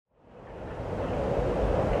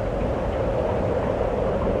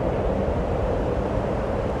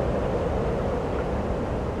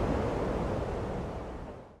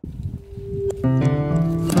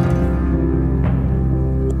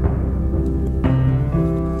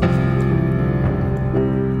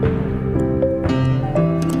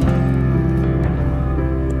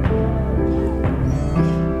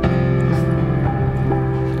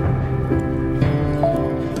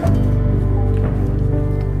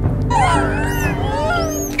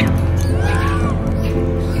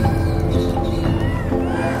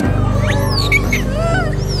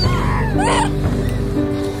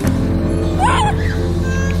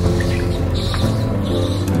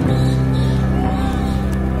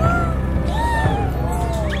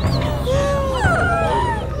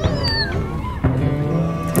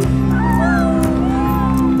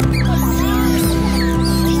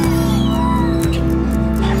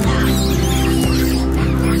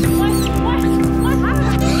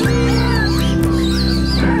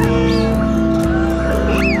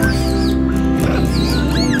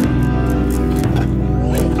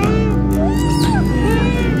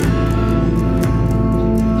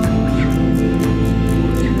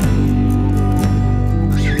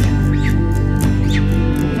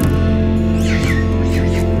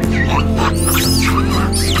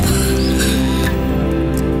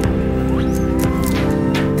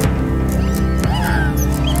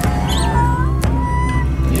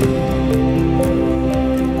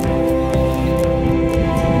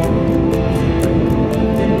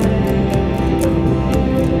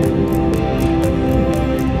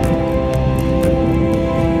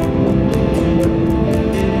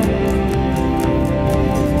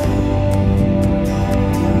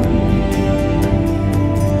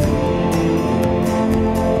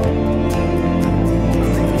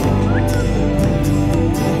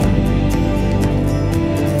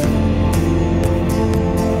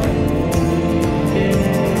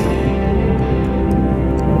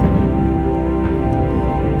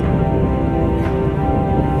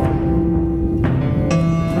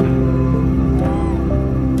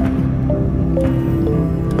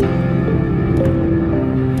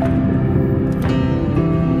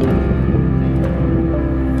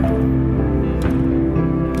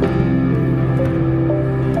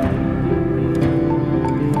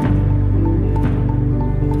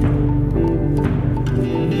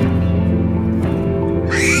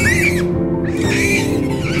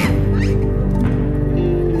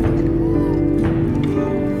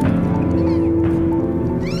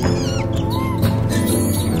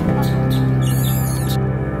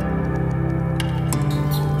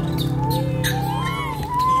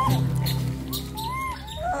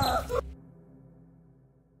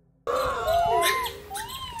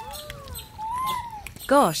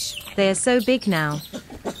Gosh, they are so big now.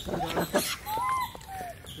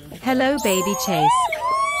 Hello, baby Chase.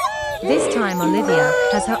 This time Olivia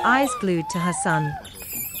has her eyes glued to her son.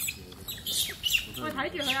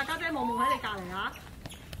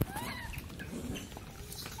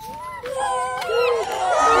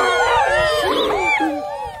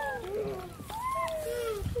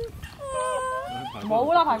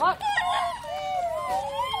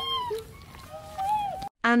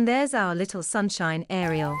 And there's our little sunshine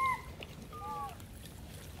Ariel.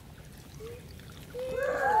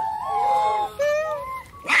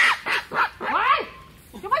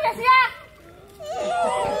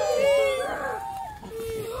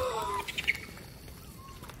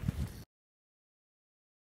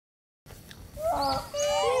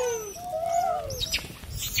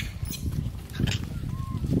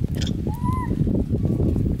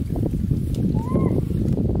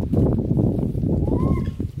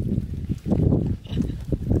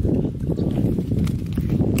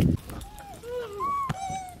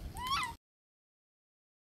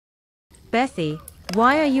 Bethy,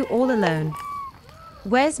 why are you all alone?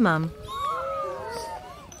 Where's Mum?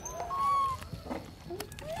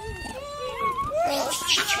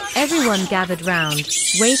 Everyone gathered round,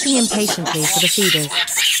 waiting impatiently for the feeders.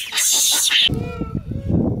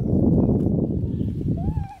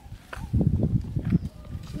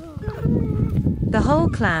 The whole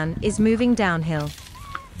clan is moving downhill.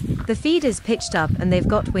 The feeders pitched up and they've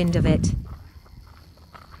got wind of it.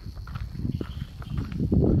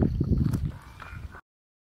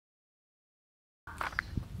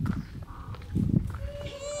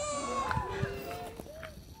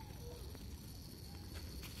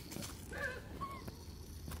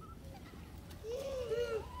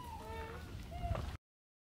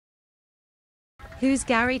 Who's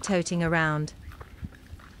Gary toting around?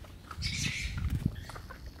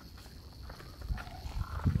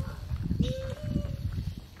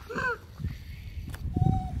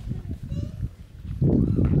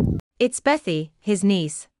 It's Bethy, his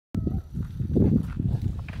niece.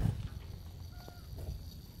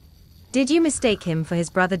 Did you mistake him for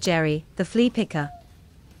his brother Jerry, the flea picker?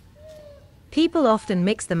 People often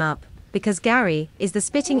mix them up, because Gary is the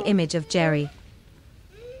spitting image of Jerry.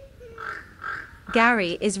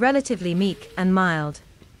 Gary is relatively meek and mild.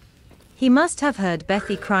 He must have heard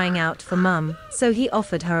Bethy crying out for Mum, so he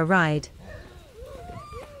offered her a ride.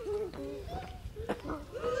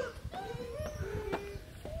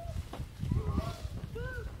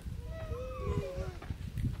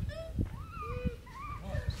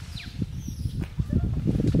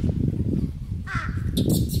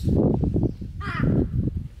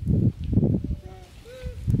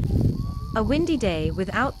 A windy day with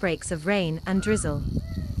outbreaks of rain and drizzle.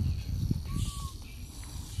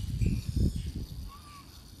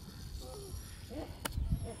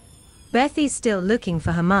 Bethy's still looking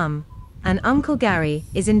for her mum, and Uncle Gary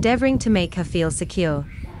is endeavoring to make her feel secure.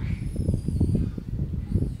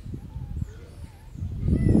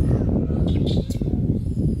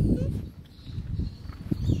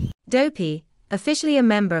 Dopey, officially a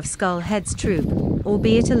member of Skull Head's troop,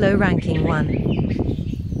 albeit a low-ranking one.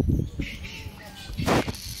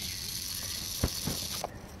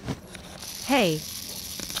 Hey,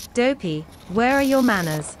 Dopey, where are your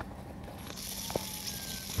manners?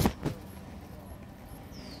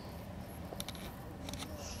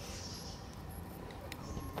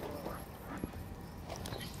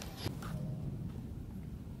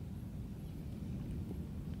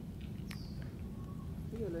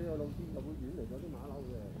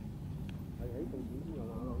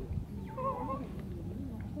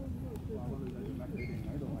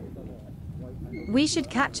 We should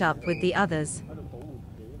catch up with the others.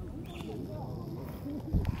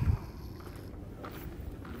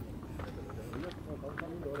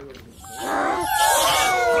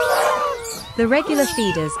 The regular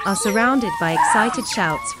feeders are surrounded by excited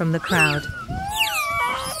shouts from the crowd.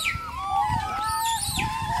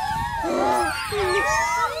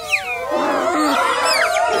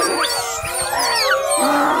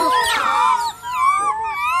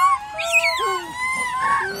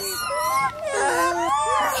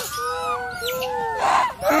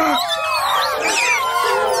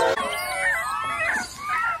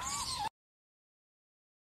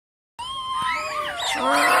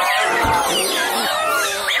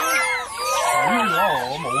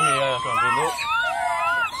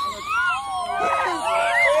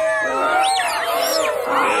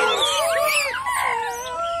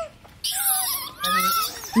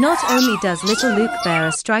 Not only does little Luke bear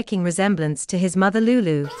a striking resemblance to his mother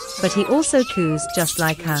Lulu, but he also coos just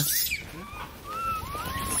like her.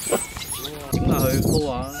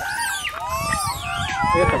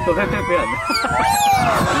 到聽聽俾人。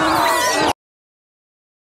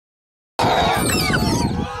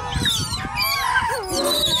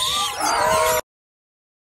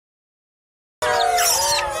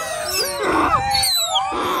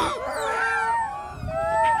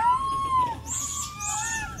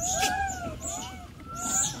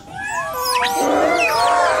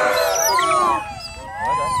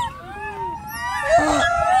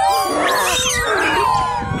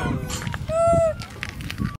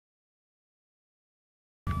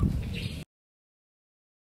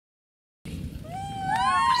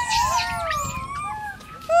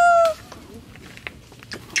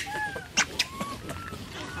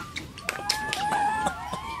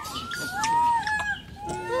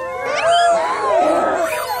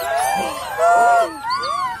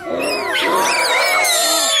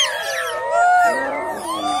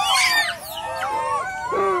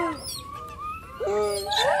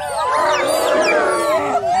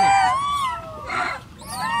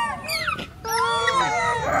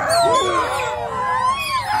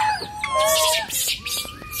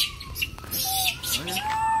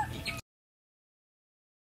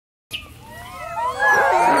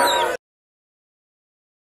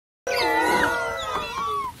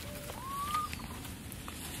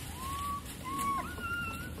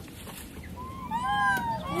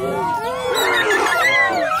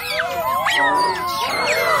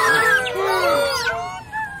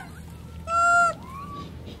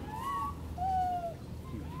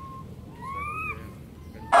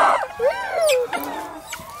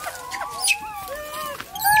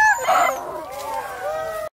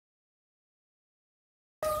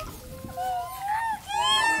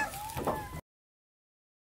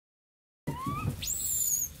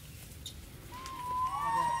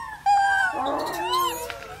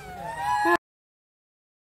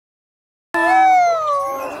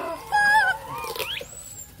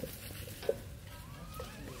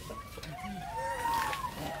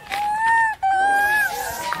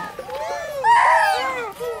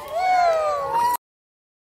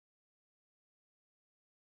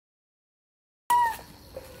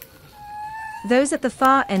Those at the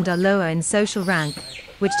far end are lower in social rank,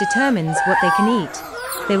 which determines what they can eat.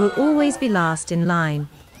 They will always be last in line.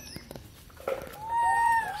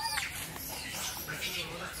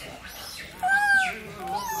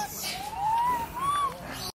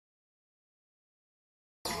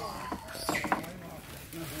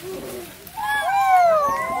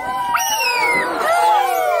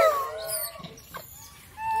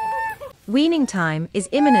 Weaning time is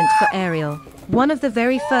imminent for Ariel, one of the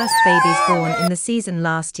very first babies born in the season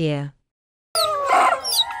last year.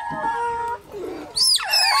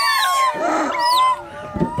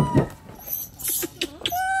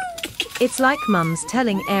 It's like mums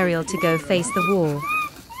telling Ariel to go face the wall.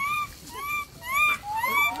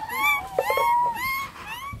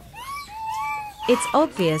 It's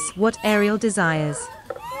obvious what Ariel desires.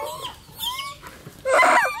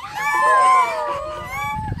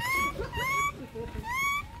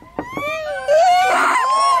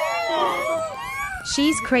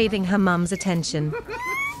 She's craving her mum's attention.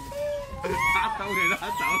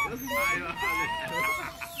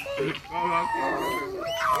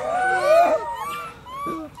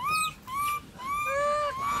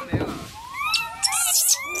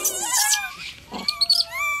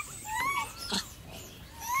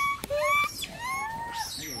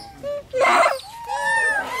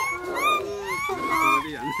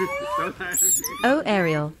 Oh,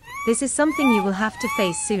 Ariel, this is something you will have to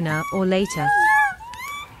face sooner or later.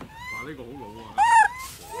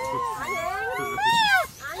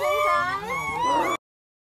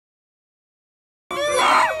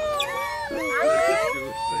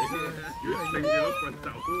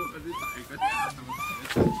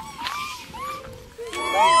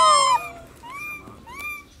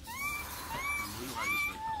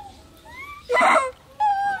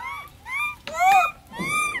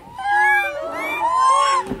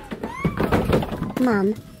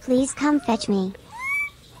 Mom, please come fetch me.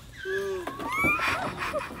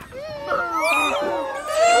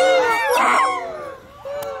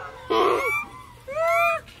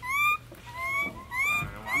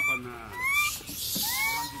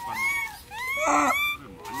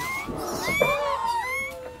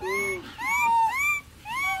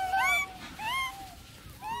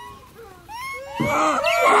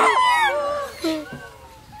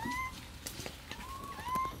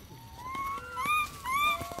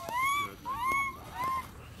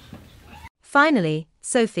 Finally,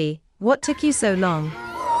 Sophie, what took you so long?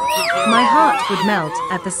 My heart would melt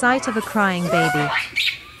at the sight of a crying baby.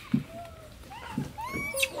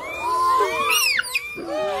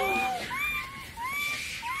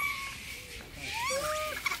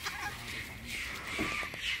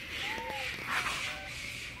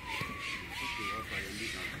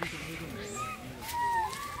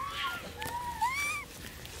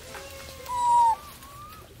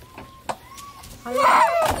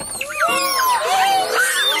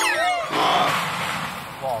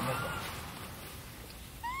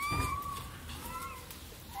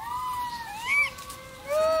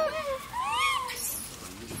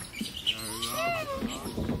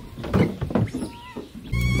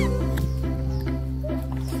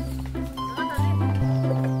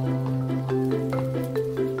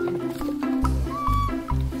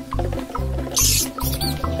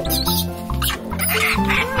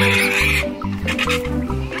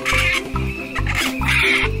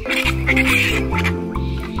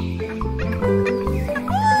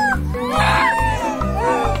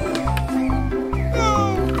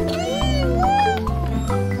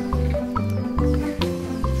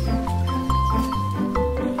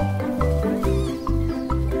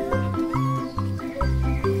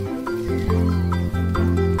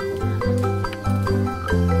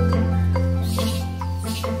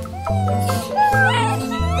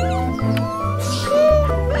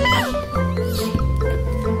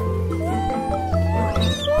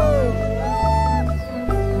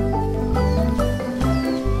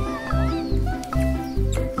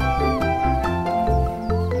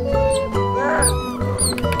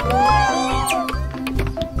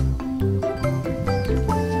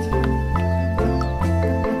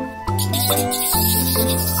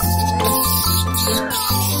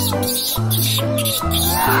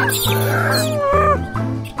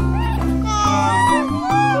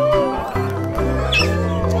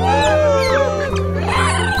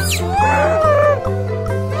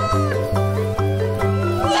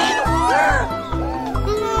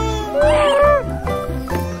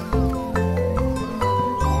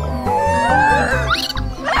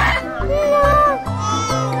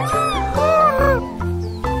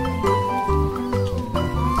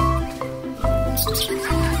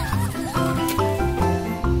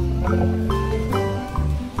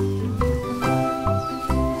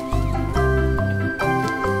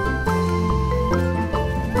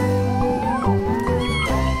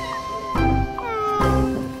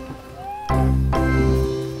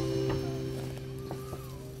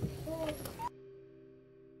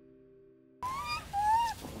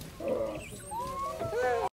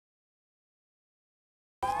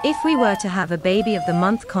 If we were to have a Baby of the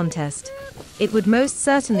Month contest, it would most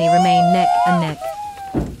certainly remain neck and neck.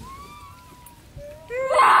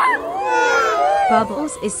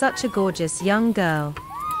 Bubbles is such a gorgeous young girl.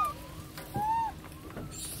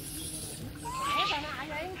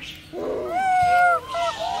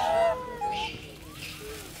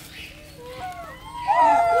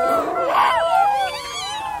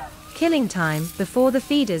 Killing time before the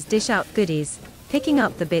feeders dish out goodies, picking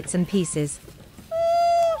up the bits and pieces.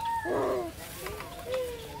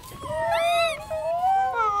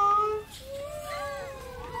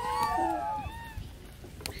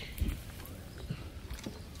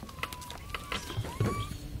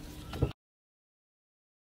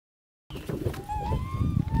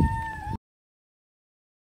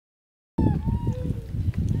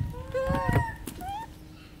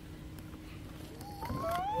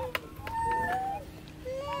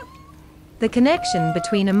 The connection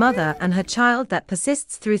between a mother and her child that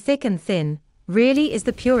persists through thick and thin really is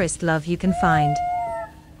the purest love you can find.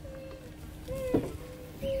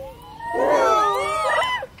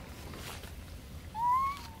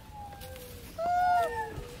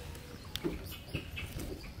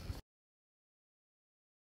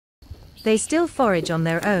 They still forage on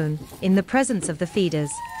their own, in the presence of the feeders.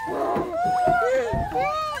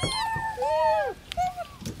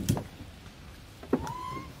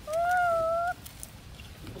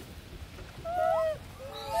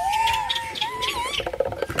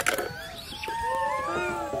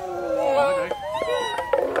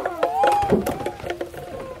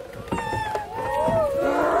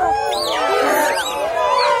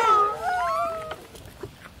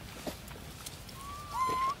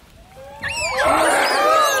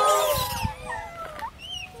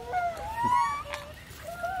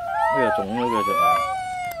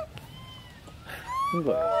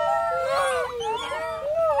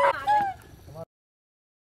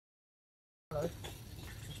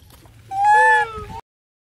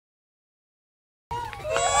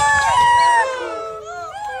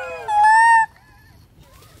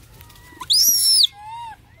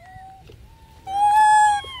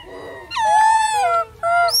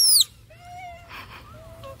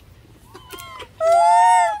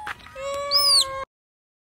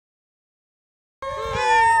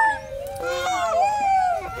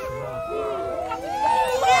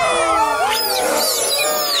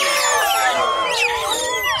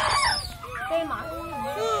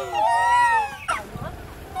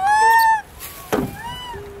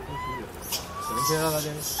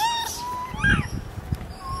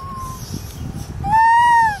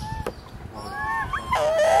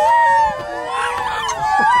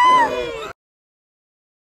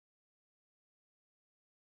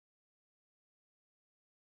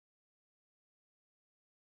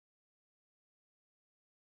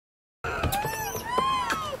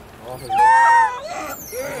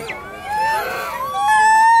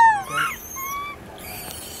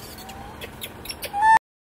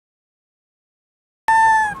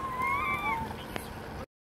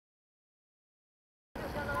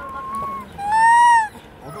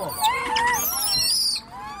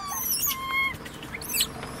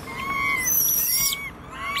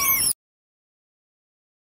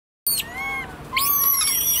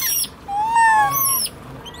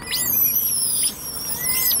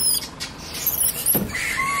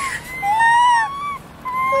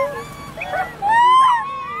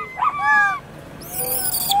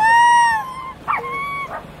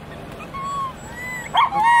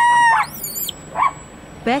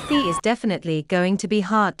 Bethy is definitely going to be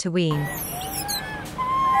hard to wean.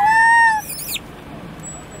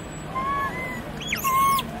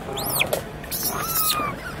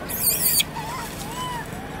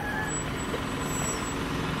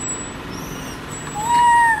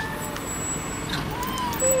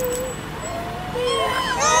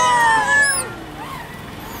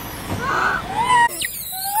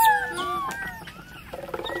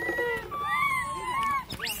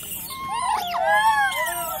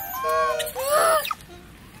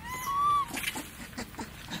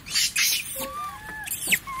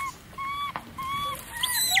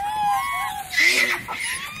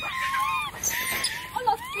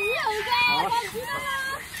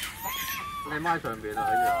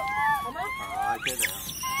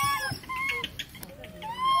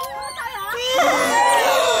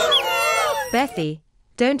 Bethy,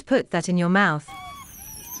 don't put that in your mouth.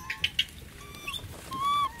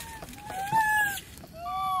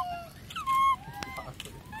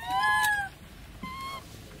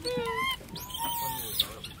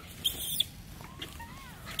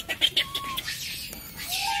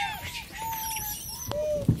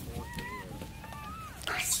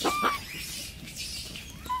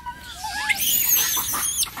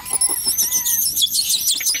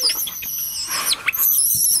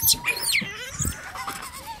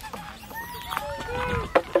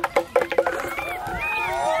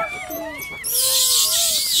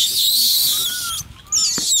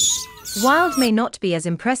 Wild may not be as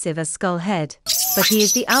impressive as Skullhead, but he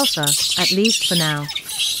is the alpha, at least for now.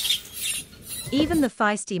 Even the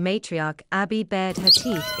feisty matriarch Abby bared her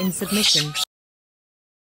teeth in submission.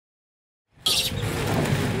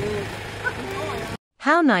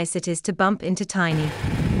 How nice it is to bump into Tiny.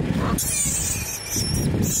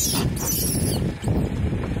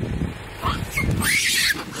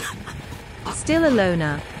 Still a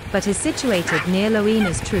loner, but is situated near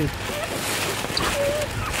Loena's troop.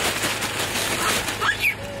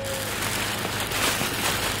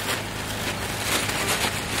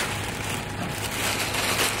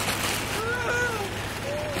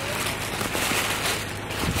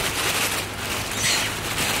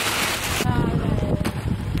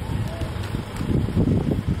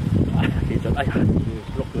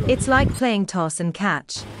 It's like playing toss and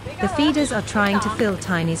catch. The feeders are trying to fill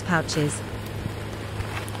Tiny's pouches.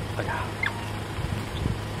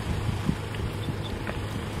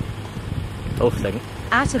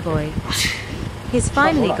 Attaboy. He's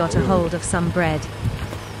finally got a hold of some bread.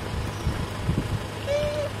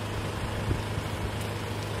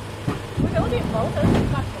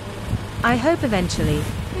 I hope eventually,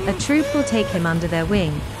 a troop will take him under their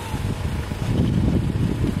wing